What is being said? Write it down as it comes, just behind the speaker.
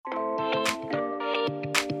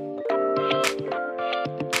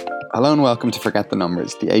Hello and welcome to Forget the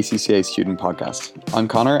Numbers, the ACCA Student Podcast. I'm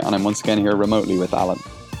Connor and I'm once again here remotely with Alan.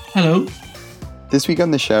 Hello. This week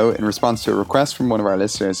on the show, in response to a request from one of our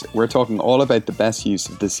listeners, we're talking all about the best use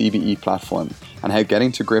of the CBE platform and how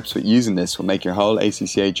getting to grips with using this will make your whole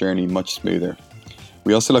ACCA journey much smoother.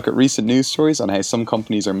 We also look at recent news stories on how some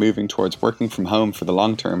companies are moving towards working from home for the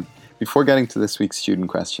long term before getting to this week's student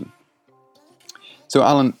question. So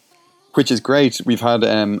Alan, which is great. We've had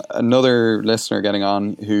another listener getting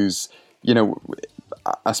on who's,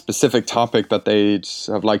 a specific topic that they'd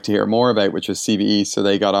have liked to hear more about, which was CBE. So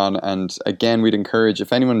they got on. And again, we'd encourage,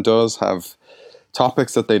 if anyone does have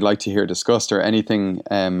topics that they'd like to hear discussed or anything,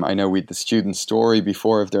 I know the student story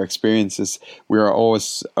before of their experiences, we are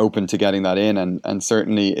always open to getting that in. And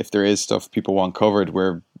certainly if there is stuff people want covered,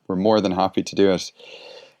 we're more than happy to do it.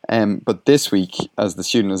 But this week, as the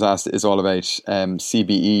student has asked, is all about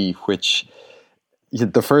CBE, which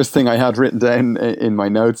the first thing I had written down in my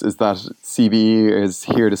notes is that CBE is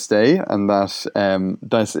here to stay, and that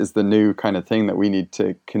this is the new kind of thing that we need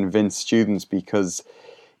to convince students, because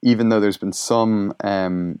even though there's been some,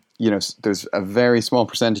 there's a very small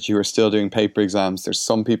percentage who are still doing paper exams, there's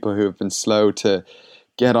some people who have been slow to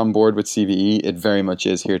get on board with CBE, it very much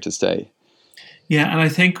is here to stay. Yeah, and I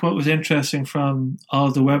think what was interesting from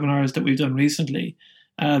all the webinars that we've done recently,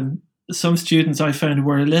 some students I found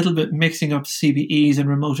were a little bit mixing up CBEs and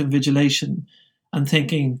remote invigilation and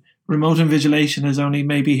thinking remote invigilation is only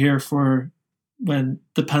maybe here for when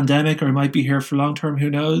the pandemic, or it might be here for long term, who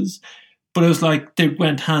knows. But it was like they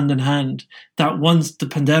went hand in hand, that once the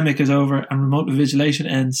pandemic is over and remote invigilation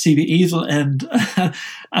ends, CBEs will end.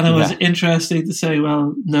 And it was interesting to say,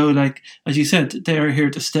 well, no, like, as you said, they are here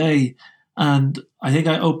to stay. And I think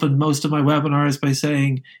I opened most of my webinars by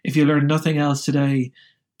saying, if you learn nothing else today,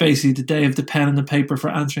 basically the day of the pen and the paper for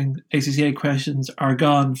answering ACCA questions are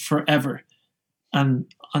gone forever. And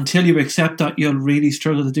until you accept that, you'll really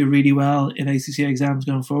struggle to do really well in ACCA exams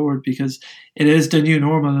going forward, because it is the new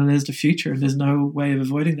normal and it is the future. And there's no way of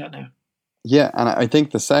avoiding that now. Yeah, and I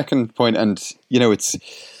think the second point, and it's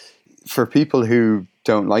for people who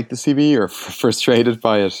don't like the CBE or frustrated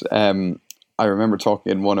by it, I remember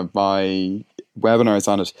talking in one of my webinars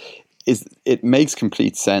on it, is it makes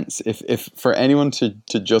complete sense. If for anyone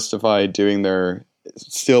to justify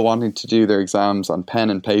still wanting to do their exams on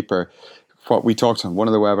pen and paper, what we talked on one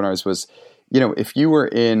of the webinars was, if you were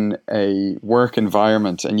in a work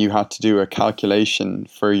environment and you had to do a calculation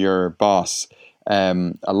for your boss,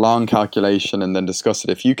 a long calculation, and then discuss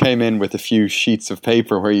it. If you came in with a few sheets of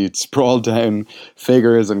paper where you'd sprawl down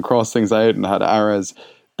figures and cross things out and had arrows,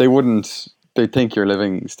 they think you're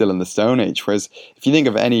living still in the Stone Age. Whereas if you think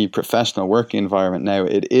of any professional working environment now,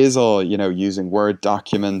 it is all, using Word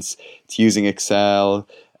documents, it's using Excel.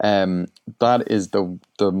 That is the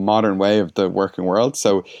modern way of the working world.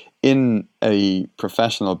 So in a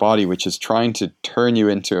professional body, which is trying to turn you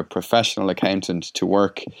into a professional accountant to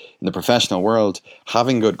work in the professional world,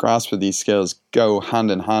 having good grasp of these skills go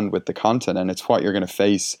hand in hand with the content, and it's what you're going to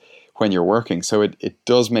face when you're working. So it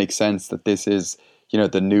does make sense that this is,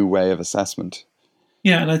 the new way of assessment.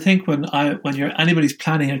 Yeah, and I think when anybody's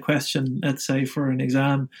planning a question, let's say for an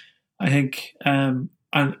exam, I think,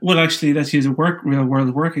 actually, let's use a real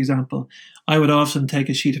world work example. I would often take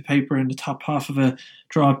a sheet of paper in the top half of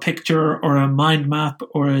draw a picture or a mind map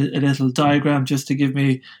or a little diagram just to give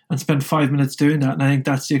me, and spend 5 minutes doing that. And I think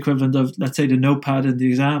that's the equivalent of, let's say, the notepad in the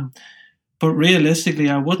exam. But realistically,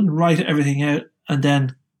 I wouldn't write everything out and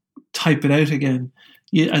then type it out again.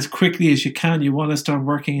 As quickly as you can, you want to start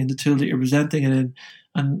working in the tool that you're presenting it in.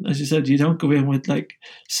 And as you said, you don't go in with like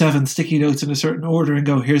 7 sticky notes in a certain order and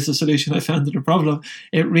go, here's the solution I found to the problem.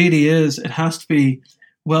 It really is. It has to be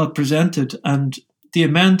well presented. And the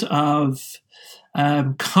amount of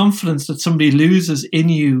confidence that somebody loses in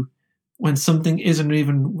you when something isn't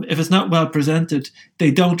even, if it's not well presented,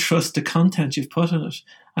 they don't trust the content you've put in it.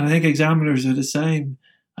 And I think examiners are the same.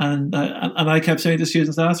 And I kept saying to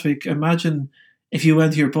students last week, imagine if you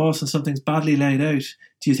went to your boss and something's badly laid out,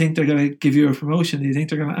 do you think they're going to give you a promotion? Do you think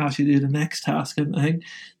they're going to ask you to do the next task? And I think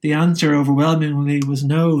the answer overwhelmingly was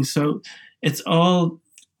no. So it's all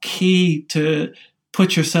key to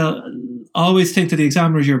always think that the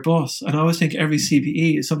examiner is your boss, and always think every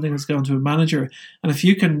CBE is something that's going to a manager. And if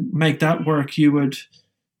you can make that work, you'll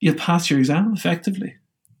pass your exam effectively.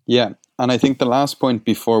 Yeah. And I think the last point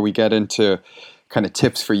before we get into kind of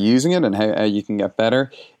tips for using it and how you can get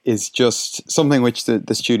better is just something which the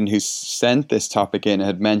student who sent this topic in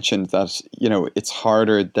had mentioned, that it's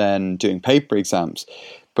harder than doing paper exams.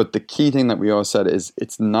 But the key thing that we all said is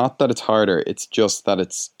it's not that it's harder, it's just that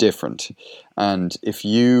it's different. And if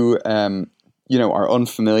you are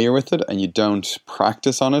unfamiliar with it and you don't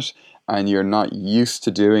practice on it and you're not used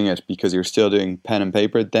to doing it because you're still doing pen and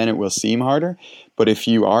paper, then it will seem harder. But if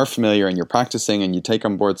you are familiar and you're practicing and you take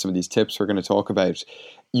on board some of these tips we're going to talk about,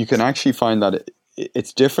 you can actually find that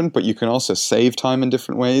it's different, but you can also save time in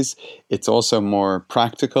different ways. It's also more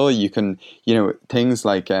practical. You can, things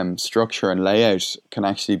like structure and layout can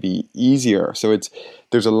actually be easier. So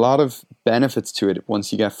there's a lot of benefits to it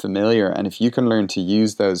once you get familiar. And if you can learn to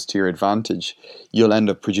use those to your advantage, you'll end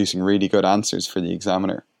up producing really good answers for the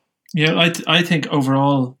examiner. Yeah, I think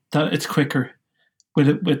overall that it's quicker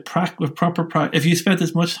with proper practice. If you spent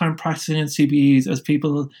as much time practicing in CBEs as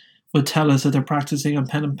people would tell us that they're practicing on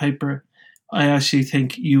pen and paper, I actually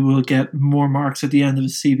think you will get more marks at the end of a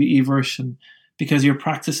CBE version because you're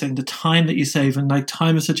practicing. The time that you save, and like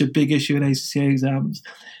time is such a big issue in ACCA exams,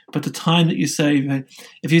 but the time that you save,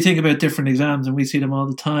 if you think about different exams, and we see them all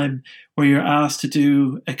the time, where you're asked to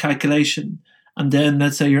do a calculation, and then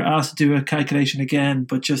let's say you're asked to do a calculation again,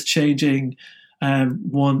 but just changing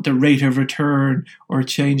the rate of return, or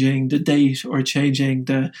changing the date, or changing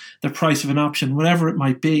the price of an option, whatever it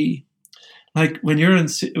might be. Like when you're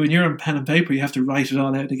on pen and paper, you have to write it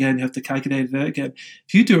all out again. You have to calculate it out again.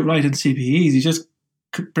 If you do it right in CBEs, you just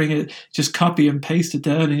just copy and paste it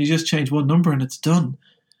down, and you just change one number, and it's done.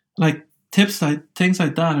 Like things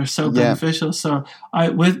like that are so beneficial. So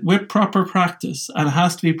with proper practice, and it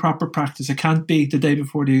has to be proper practice. It can't be the day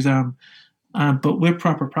before the exam. But with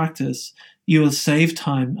proper practice, you will save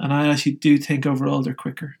time, and I actually do think overall they're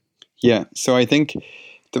quicker. Yeah. So I think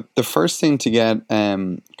the first thing to get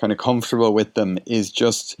kind of comfortable with them is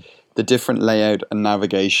just the different layout and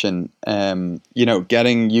navigation.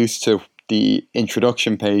 Getting used to the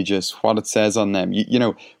introduction pages, what it says on them.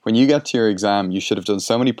 When you get to your exam, you should have done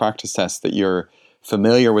so many practice tests that you're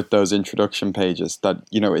familiar with those introduction pages that,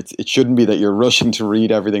 it shouldn't be that you're rushing to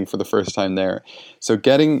read everything for the first time there. So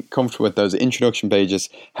getting comfortable with those introduction pages,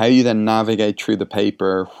 how you then navigate through the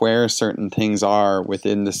paper, where certain things are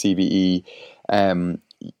within the CBE,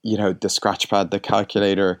 the scratchpad, the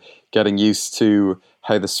calculator, getting used to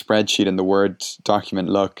how the spreadsheet and the Word document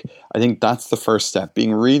look. I think that's the first step,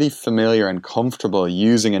 being really familiar and comfortable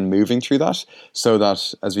using and moving through that, so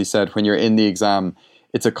that, as we said, when you're in the exam,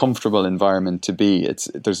 it's a comfortable environment to be.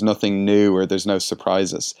 There's nothing new, or there's no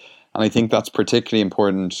surprises. And I think that's particularly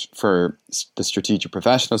important for the strategic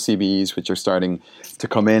professional CBEs, which are starting to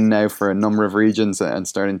come in now for a number of regions and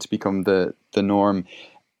starting to become the norm.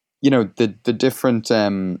 The different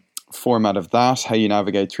format of that, how you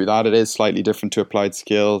navigate through that, it is slightly different to applied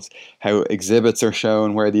skills, how exhibits are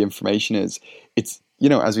shown, where the information is. It's,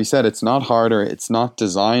 as we said, it's not harder. It's not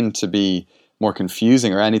designed to be more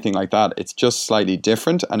confusing or anything like that. It's just slightly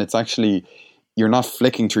different. And it's actually, you're not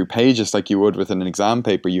flicking through pages like you would with an exam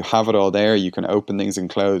paper. You have it all there. You can open things and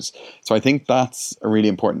close. So I think that's a really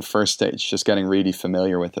important first stage, just getting really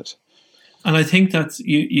familiar with it. And I think that's,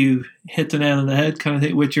 you hit the nail on the head kind of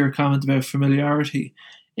thing with your comment about familiarity.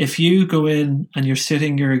 If you go in and you're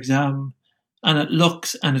sitting your exam and it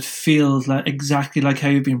looks and it feels like exactly like how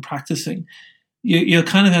you've been practicing, you'll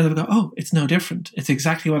kind of end up going, oh, it's no different. It's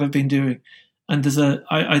exactly what I've been doing. And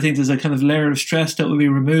I think there's a kind of layer of stress that will be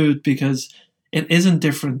removed because it isn't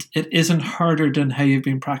different. It isn't harder than how you've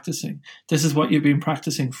been practicing. This is what you've been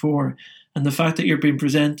practicing for. And the fact that you're being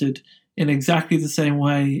presented in exactly the same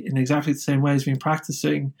way as being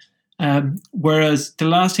practicing. Whereas the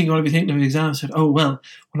last thing you want to be thinking of the exam is, oh, well,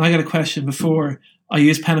 when I got a question before, I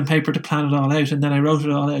used pen and paper to plan it all out, and then I wrote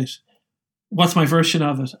it all out. What's my version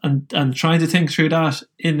of it? And trying to think through that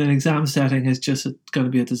in an exam setting is just going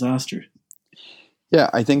to be a disaster. Yeah,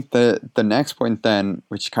 I think the next point then,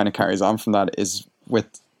 which kind of carries on from that, is with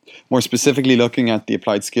more specifically looking at the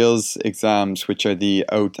applied skills exams, which are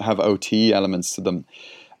have OT elements to them.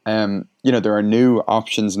 There are new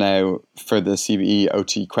options now for the CBE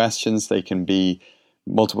OT questions. They can be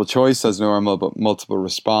multiple choice as normal, but multiple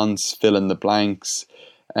response, fill in the blanks.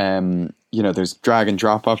 There's drag and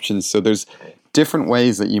drop options. So there's different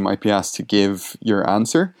ways that you might be asked to give your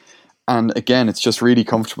answer. And again, it's just really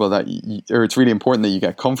comfortable it's really important that you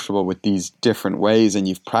get comfortable with these different ways, and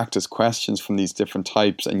you've practiced questions from these different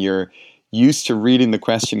types, and you're used to reading the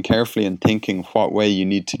question carefully and thinking what way you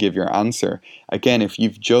need to give your answer. Again, if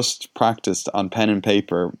you've just practiced on pen and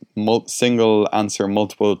paper, single answer,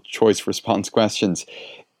 multiple choice response questions,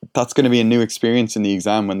 that's going to be a new experience in the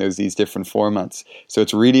exam when there's these different formats. So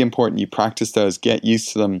it's really important you practice those, get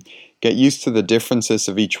used to them, get used to the differences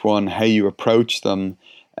of each one, how you approach them.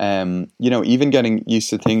 Even getting used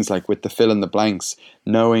to things like with the fill in the blanks,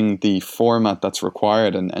 knowing the format that's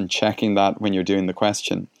required and checking that when you're doing the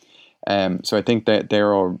question. So I think that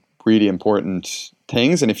they're all really important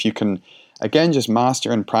things. And if you can, again, just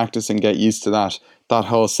master and practice and get used to that. That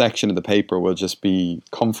whole section of the paper will just be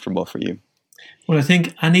comfortable for you. Well, I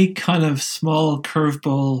think any kind of small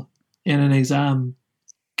curveball in an exam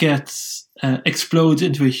explodes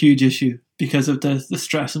into a huge issue because of the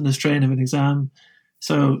stress and the strain of an exam.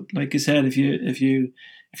 So, like you said, if you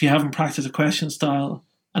haven't practiced a question style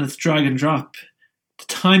and it's drag and drop, the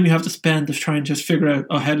time you have to spend to try and just figure out,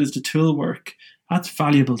 how does the tool work? That's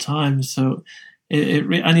valuable time. So,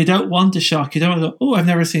 and you don't want to shock. You don't want to go, I've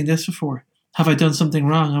never seen this before. Have I done something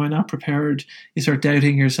wrong? Am I not prepared? You start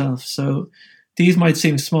doubting yourself. So these might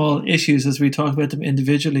seem small issues as we talk about them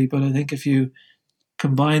individually, but I think if you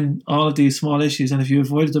combine all of these small issues and if you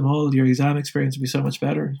avoided them all, your exam experience would be so much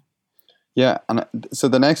better. Yeah, and so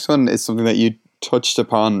the next one is something that you touched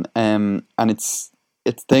upon, and it's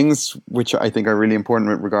things which I think are really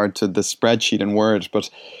important with regard to the spreadsheet and Word, but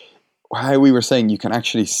how we were saying you can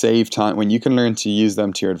actually save time. When you can learn to use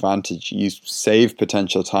them to your advantage, you save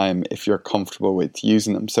potential time if you're comfortable with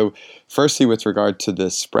using them. So firstly, with regard to the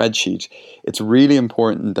spreadsheet, it's really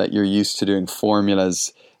important that you're used to doing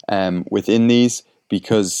formulas within these,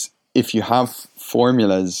 because if you have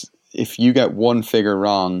formulas, if you get one figure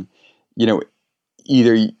wrong,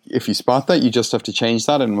 either if you spot that, you just have to change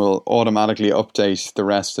that and will automatically update the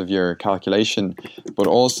rest of your calculation. But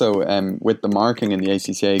also with the marking in the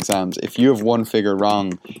ACCA exams, if you have one figure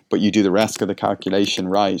wrong, but you do the rest of the calculation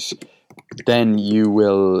right, then you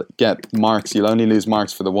will get marks. You'll only lose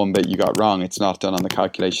marks for the one bit you got wrong. It's not done on the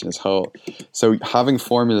calculation as whole. So having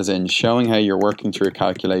formulas in, showing how you're working through a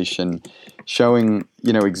calculation, showing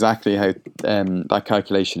exactly how that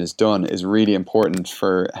calculation is done is really important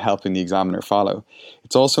for helping the examiner follow.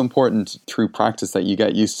 It's also important through practice that you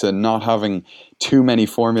get used to not having too many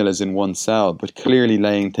formulas in one cell, but clearly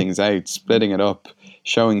laying things out, splitting it up,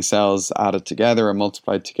 showing cells added together or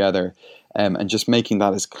multiplied together, and just making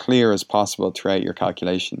that as clear as possible throughout your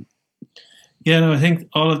calculation. Yeah, no, I think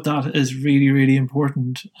all of that is really, really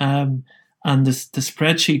important. And the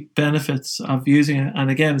spreadsheet benefits of using it. And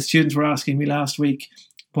again, students were asking me last week,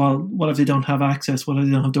 well, what if they don't have access? What if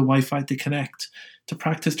they don't have the Wi-Fi to connect to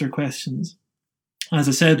practice their questions? As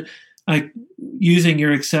I said, using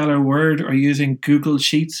your Excel or Word or using Google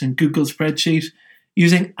Sheets and Google Spreadsheet,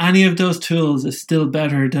 using any of those tools is still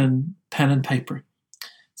better than pen and paper.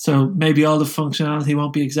 So maybe all the functionality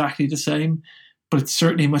won't be exactly the same, but it's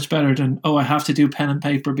certainly much better than, I have to do pen and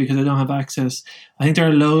paper because I don't have access. I think there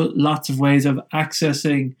are lots of ways of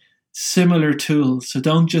accessing similar tools. So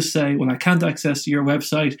don't just say, well, I can't access your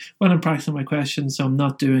website when I'm practicing my questions, so I'm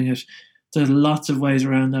not doing it. There's lots of ways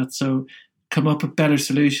around that. So come up with better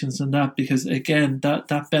solutions than that, because again,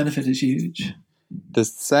 that benefit is huge. The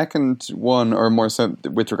second one, or more so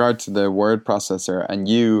with regard to the word processor, and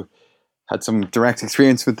you had some direct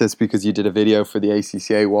experience with this because you did a video for the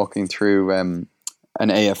ACCA walking through an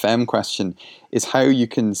AFM question, is how you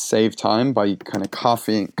can save time by kind of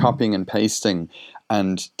copying and pasting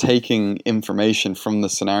and taking information from the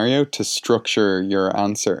scenario to structure your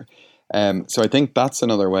answer. So I think that's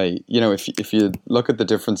another way. If you look at the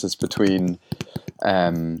differences between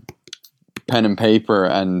pen and paper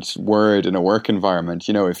and Word in a work environment,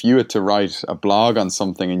 if you had to write a blog on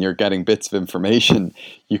something and you're getting bits of information,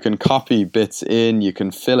 you can copy bits in, you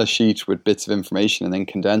can fill a sheet with bits of information and then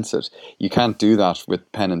condense it. You can't do that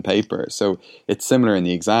with pen and paper. So it's similar in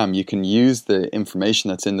the exam. You can use the information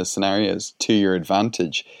that's in the scenarios to your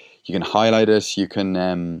advantage. You can highlight it, you can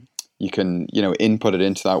input it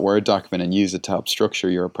into that Word document and use it to help structure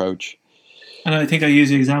your approach. And I think I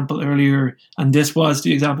used the example earlier, and this was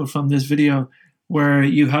the example from this video, where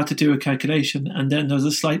you had to do a calculation and then there's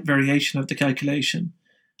a slight variation of the calculation.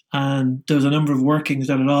 And there was a number of workings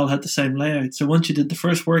that it all had the same layout. So once you did the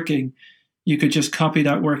first working, you could just copy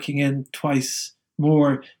that working in twice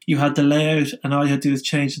more. You had the layout and all you had to do was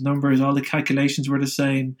change the numbers. All the calculations were the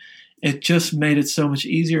same. It just made it so much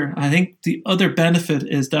easier. I think the other benefit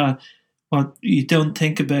is that what you don't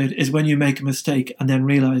think about is when you make a mistake and then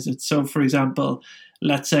realize it. So, for example,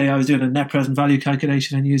 let's say I was doing a net present value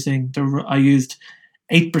calculation and I used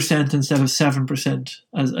 8% instead of 7%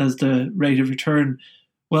 as the rate of return.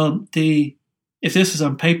 Well, if this was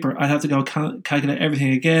on paper, I'd have to go calculate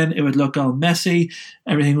everything again. It would look all messy.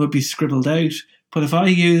 Everything would be scribbled out. But if I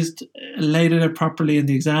laid it out properly in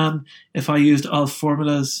the exam, if I used all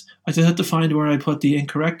formulas, I just had to find where I put the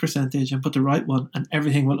incorrect percentage and put the right one, and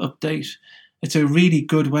everything will update. It's a really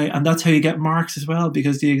good way, and that's how you get marks as well,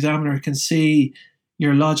 because the examiner can see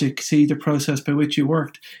your logic, see the process by which you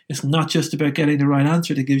worked. It's not just about getting the right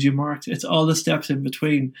answer that gives you marks, it's all the steps in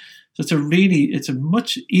between. So it's a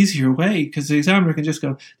much easier way, because the examiner can just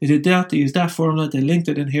go, they did that, they used that formula, they linked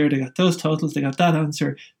it in here, they got those totals, they got that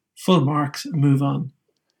answer. full marks, and move on.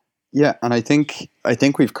 Yeah, and I think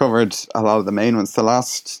we've covered a lot of the main ones. The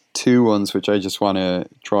last two ones, which I just want to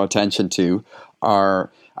draw attention to, are,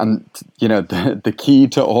 and the key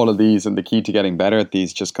to all of these and the key to getting better at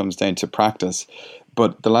these just comes down to practice.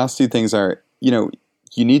 But the last two things are, you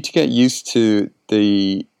need to get used to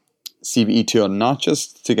the CBE tool, not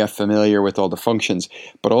just to get familiar with all the functions,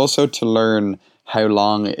 but also to learn how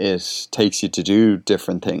long it takes you to do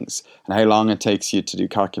different things and how long it takes you to do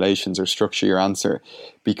calculations or structure your answer.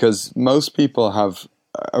 Because most people have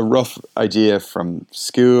a rough idea from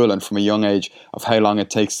school and from a young age of how long it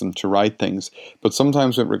takes them to write things. But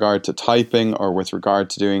sometimes with regard to typing or with regard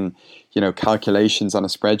to doing, calculations on a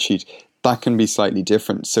spreadsheet, that can be slightly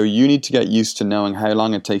different. So you need to get used to knowing how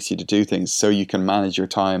long it takes you to do things so you can manage your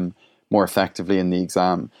time more effectively in the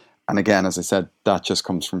exam. And again, as I said, that just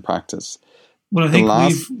comes from practice. Well, I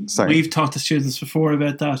think we've talked to students before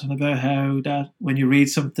about that, and about how that when you write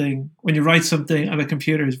something on a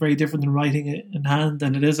computer is very different than writing it in hand,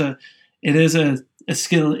 and it is a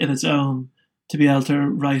skill in its own to be able to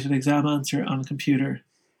write an exam answer on a computer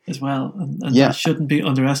as well, and that shouldn't be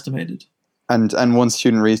underestimated. And one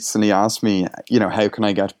student recently asked me, how can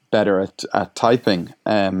I get better at typing?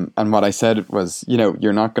 And what I said was,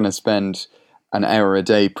 you're not going to spend an hour a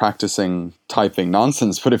day practicing typing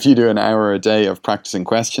nonsense, but if you do an hour a day of practicing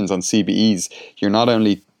questions on CBEs, you're not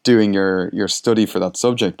only doing your study for that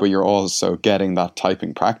subject, but you're also getting that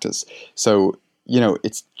typing practice. So,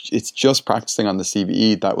 it's just practicing on the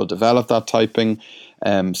CBE that will develop that typing.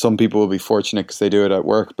 Some people will be fortunate because they do it at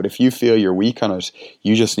work, but if you feel you're weak on it,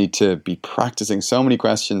 you just need to be practicing so many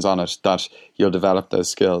questions on it that you'll develop those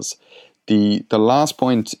skills. The last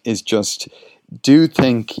point is just, do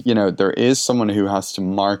think, there is someone who has to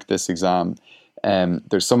mark this exam.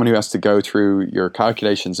 There's someone who has to go through your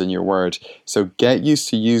calculations in your Word. So get used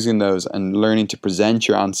to using those and learning to present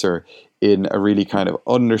your answer in a really kind of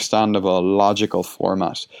understandable, logical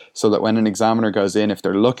format, so that when an examiner goes in, if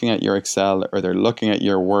they're looking at your Excel or they're looking at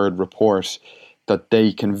your Word report, that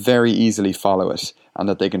they can very easily follow it and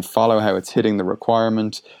that they can follow how it's hitting the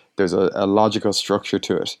requirement. There's a logical structure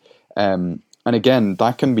to it. And again,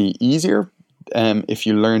 that can be easier if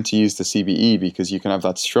you learn to use the CBE, because you can have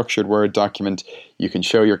that structured Word document. You can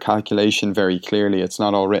show your calculation very clearly. It's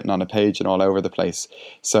not all written on a page and all over the place.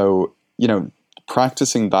 So,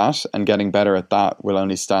 practicing that and getting better at that will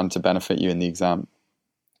only stand to benefit you in the exam.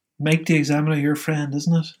 Make the examiner your friend,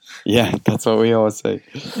 isn't it? Yeah, that's what we always say.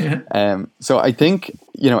 Yeah. So I think,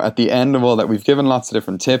 at the end of all that, we've given lots of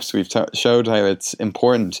different tips. We've showed how it's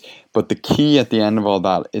important. But the key at the end of all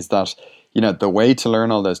that is that, the way to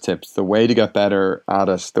learn all those tips, the way to get better at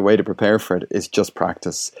it, the way to prepare for it is just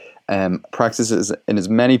practice. Practice is in as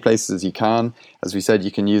many places as you can. As we said,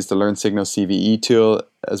 you can use the Learnsignal CBE tool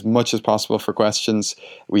as much as possible for questions.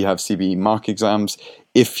 We have CBE mock exams.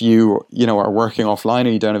 If you are working offline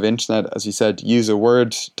or you don't have internet, as you said, use a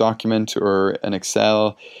Word document or an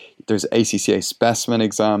Excel. There's ACCA specimen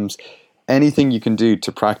exams. Anything you can do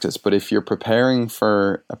to practice. But if you're preparing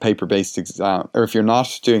for a paper-based exam, or if you're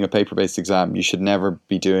not doing a paper-based exam, you should never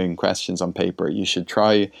be doing questions on paper. You should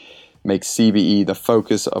try make CBE the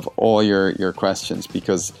focus of all your questions,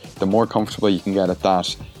 because the more comfortable you can get at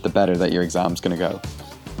that, the better that your exam's going to go.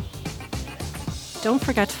 Don't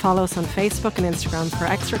forget to follow us on Facebook and Instagram for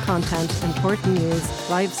extra content, important news,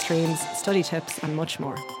 live streams, study tips and much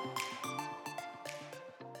more.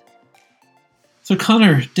 So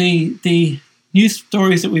Connor, the news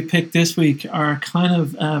stories that we picked this week are kind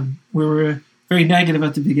of, we were very negative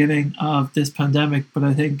at the beginning of this pandemic, but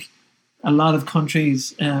I think a lot of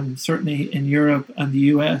countries, certainly in Europe and the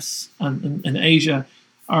US and in Asia,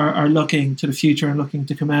 are looking to the future and looking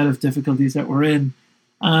to come out of difficulties that we're in.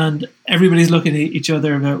 And everybody's looking at each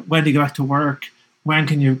other about when to go back to work, when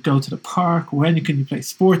can you go to the park, when can you play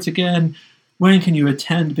sports again, when can you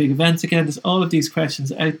attend big events again. There's all of these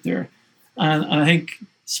questions out there. And I think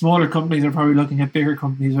smaller companies are probably looking at bigger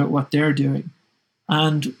companies about what they're doing.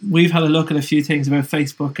 And we've had a look at a few things about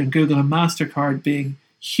Facebook and Google and MasterCard being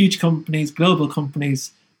huge companies, global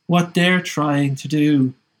companies, what they're trying to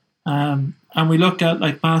do. And we look at,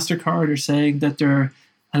 like, MasterCard are saying that they're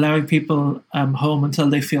allowing people home until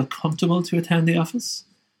they feel comfortable to attend the office.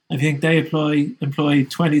 I think they employ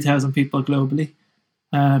 20,000 people globally.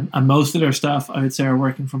 And most of their staff, I would say, are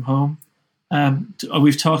working from home.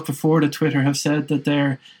 We've talked before that Twitter have said that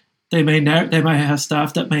they might have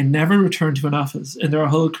staff that may never return to an office in their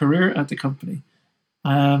whole career at the company.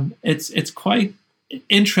 It's quite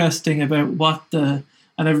interesting about and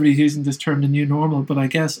everybody's using this term, the new normal, but I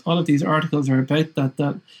guess all of these articles are about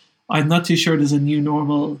that I'm not too sure there's a new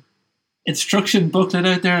normal instruction booklet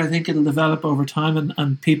out there. I think it'll develop over time,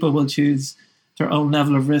 and people will choose their own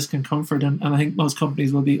level of risk and comfort. And I think most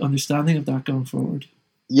companies will be understanding of that going forward.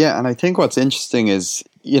 Yeah, and I think what's interesting is,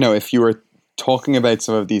 if you were talking about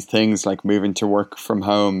some of these things like moving to work from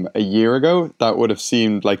home a year ago, that would have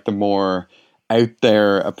seemed like the more out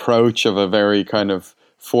there approach of a very kind of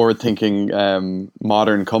forward-thinking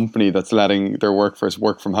modern company that's letting their workforce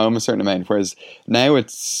work from home a certain amount. Whereas now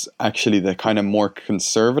it's actually the kind of more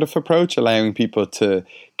conservative approach, allowing people to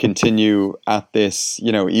continue at this,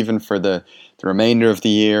 even for the remainder of the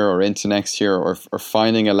year or into next year, or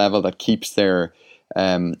finding a level that keeps their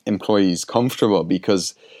employees comfortable.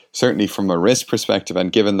 Because certainly from a risk perspective,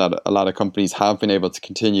 and given that a lot of companies have been able to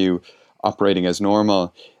continue operating as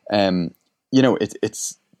normal,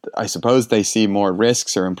 it's I suppose they see more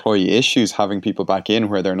risks or employee issues having people back in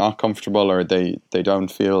where they're not comfortable, or they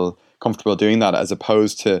don't feel comfortable doing that, as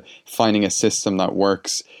opposed to finding a system that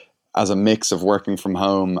works as a mix of working from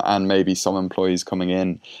home and maybe some employees coming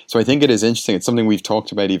in. So I think it is interesting. It's something we've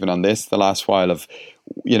talked about even on this the last while of,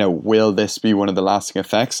 will this be one of the lasting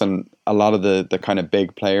effects? And a lot of the kind of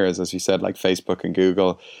big players, as you said, like Facebook and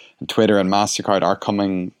Google and Twitter and MasterCard, are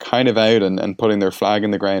coming kind of out and putting their flag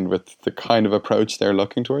in the ground with the kind of approach they're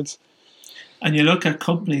looking towards. And you look at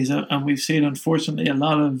companies, and we've seen, unfortunately, a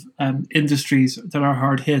lot of industries that are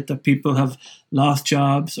hard hit, that people have lost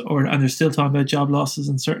jobs, and they're still talking about job losses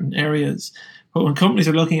in certain areas. But when companies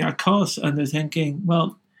are looking at costs and they're thinking,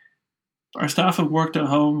 well, our staff have worked at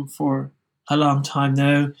home for a long time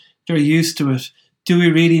now, they're used to it. Do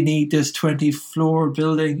we really need this 20-floor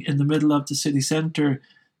building in the middle of the city centre?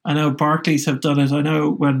 I know Barclays have done it. I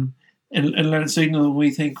know when in Learnsignal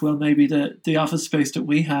we think, well, maybe the office space that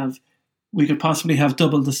we have, we could possibly have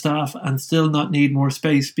double the staff and still not need more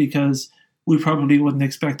space, because we probably wouldn't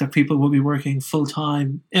expect that people will be working full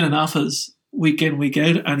time in an office week in, week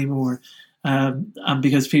out anymore. And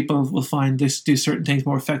because people will find this do certain things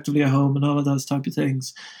more effectively at home and all of those type of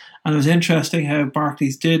things. And it was interesting how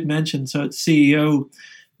Barclays did mention, so its CEO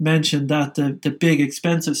mentioned that the big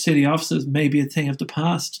expensive city offices may be a thing of the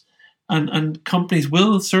past. And companies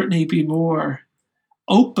will certainly be more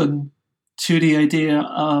open to the idea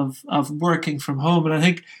of working from home. And I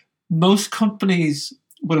think most companies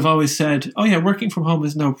would have always said, oh yeah, working from home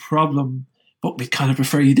is no problem, but we kind of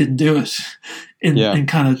prefer you didn't do it. And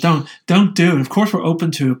kind of don't do it. Of course we're open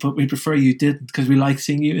to it, but we prefer you didn't, because we like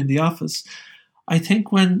seeing you in the office. I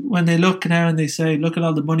think when they look now and they say, look at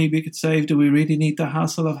all the money we could save, do we really need the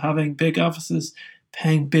hassle of having big offices,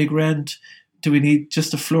 paying big rent? Do we need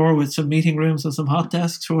just a floor with some meeting rooms and some hot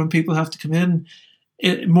desks for when people have to come in?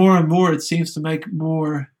 More and more, it seems to make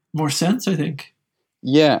more sense, I think.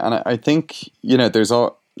 Yeah, and I think, there's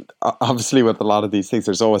obviously with a lot of these things,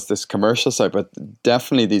 there's always this commercial side, but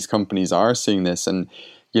definitely these companies are seeing this. And,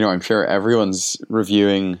 I'm sure everyone's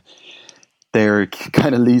reviewing their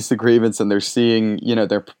kind of lease agreements, and they're seeing,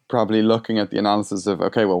 they're probably looking at the analysis of,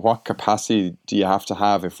 okay, well, what capacity do you have to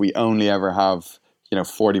have if we only ever have,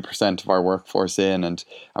 40% of our workforce in? And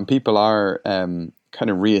people are kind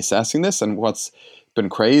of reassessing this. And what's been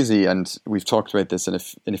crazy, and we've talked about this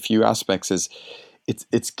in a few aspects, is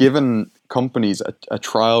it's given companies a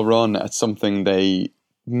trial run at something they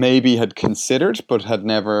maybe had considered but had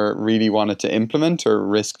never really wanted to implement or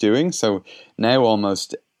risk doing. So now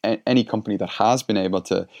almost any company that has been able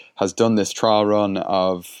to has done this trial run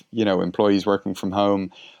of employees working from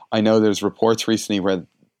home. I know there's reports recently where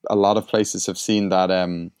a lot of places have seen that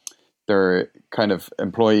their kind of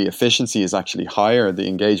employee efficiency is actually higher, the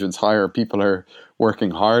engagement's higher, people are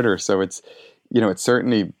working harder. So it's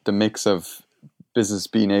certainly the mix of business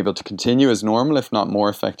being able to continue as normal, if not more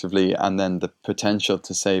effectively, and then the potential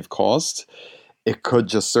to save cost. It could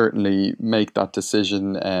just certainly make that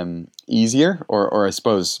decision easier, or I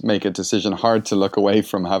suppose make a decision hard to look away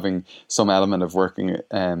from having some element of working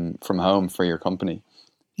from home for your company.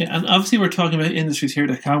 Yeah, and obviously we're talking about industries here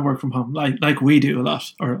that can work from home, like we do a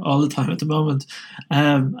lot, or all the time at the moment.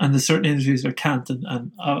 And there's certain industries that can't,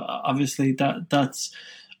 and obviously that's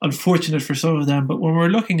unfortunate for some of them. But when we're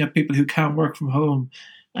looking at people who can work from home,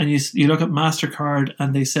 and you look at MasterCard,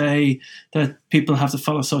 and they say that people have to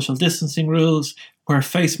follow social distancing rules, wear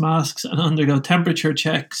face masks, and undergo temperature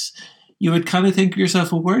checks, you would kind of think to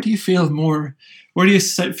yourself, well, where do you feel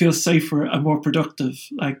safer and more productive?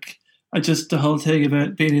 Like, the whole thing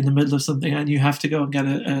about being in the middle of something and you have to go and get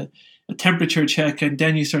a temperature check, and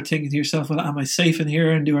then you start thinking to yourself, well, am I safe in here,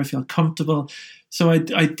 and do I feel comfortable? So I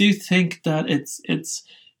do think that it's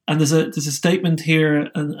and there's a statement here,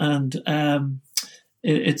 and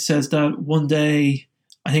it says that one day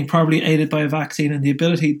I think probably aided by a vaccine and the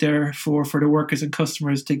ability, therefore, for the workers and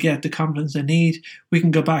customers to get the confidence they need, we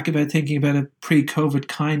can go back about thinking about a pre-COVID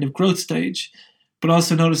kind of growth stage, but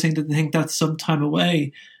also noticing that I think that's some time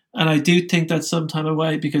away. And I do think that's some time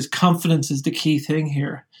away because confidence is the key thing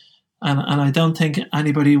here. And I don't think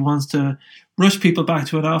anybody wants to rush people back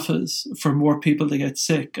to an office for more people to get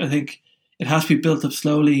sick. I think it has to be built up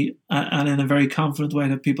slowly and in a very confident way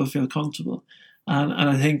that people feel comfortable. And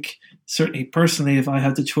I think, certainly personally, if I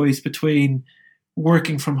had the choice between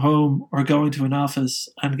working from home or going to an office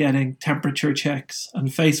and getting temperature checks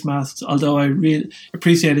and face masks, although I really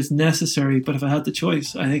appreciate it's necessary, but if I had the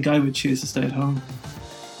choice, I think I would choose to stay at home.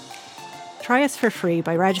 Try us for free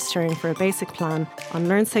by registering for a basic plan on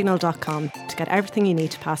Learnsignal.com to get everything you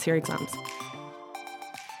need to pass your exams.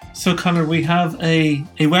 So, Conor, we have a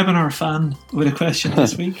webinar fan with a question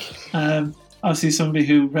this week. Obviously, somebody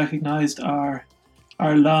who recognised our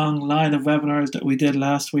long line of webinars that we did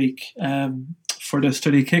last week for the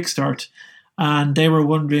study kickstart, and they were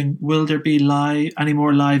wondering, will there be any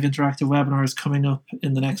more live interactive webinars coming up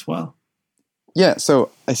in the next while? Yeah,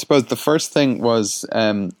 so I suppose the first thing was,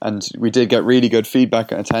 and we did get really good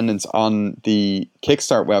feedback and attendance on the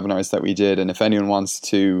Kickstart webinars that we did. And if anyone wants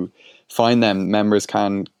to find them, members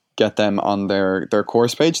can get them on their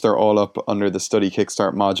course page. They're all up under the Study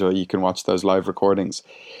Kickstart module. You can watch those live recordings.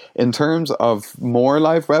 In terms of more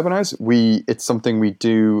live webinars, it's something we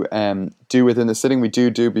do within the sitting. We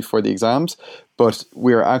do before the exams, but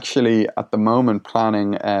we're actually at the moment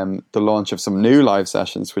planning the launch of some new live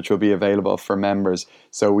sessions, which will be available for members.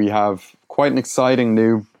 So we have quite an exciting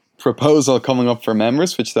new proposal coming up for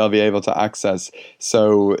members, which they'll be able to access.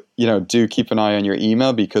 So, do keep an eye on your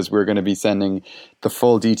email, because we're going to be sending the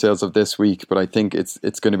full details of this week. But I think it's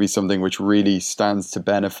going to be something which really stands to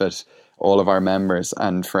benefit all of our members.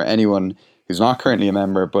 And for anyone who's not currently a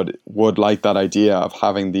member but would like that idea of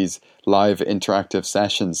having these live interactive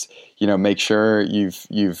sessions, make sure you've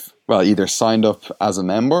either signed up as a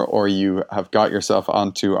member or you have got yourself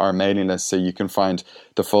onto our mailing list so you can find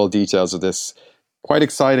the full details of this quite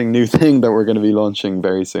exciting new thing that we're going to be launching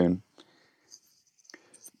very soon.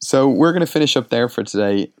 So we're going to finish up there for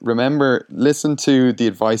today. Remember, listen to the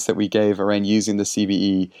advice that we gave around using the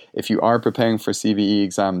CBE. If you are preparing for CBE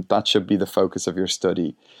exam, that should be the focus of your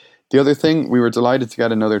study. The other thing, we were delighted to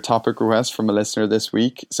get another topic request from a listener this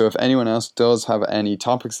week. So if anyone else does have any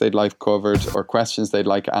topics they'd like covered or questions they'd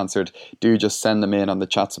like answered, do just send them in on the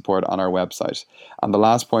chat support on our website. And the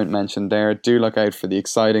last point mentioned there, do look out for the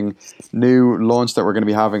exciting new launch that we're going to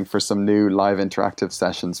be having for some new live interactive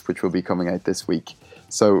sessions, which will be coming out this week.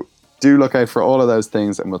 So do look out for all of those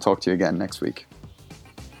things, and we'll talk to you again next week.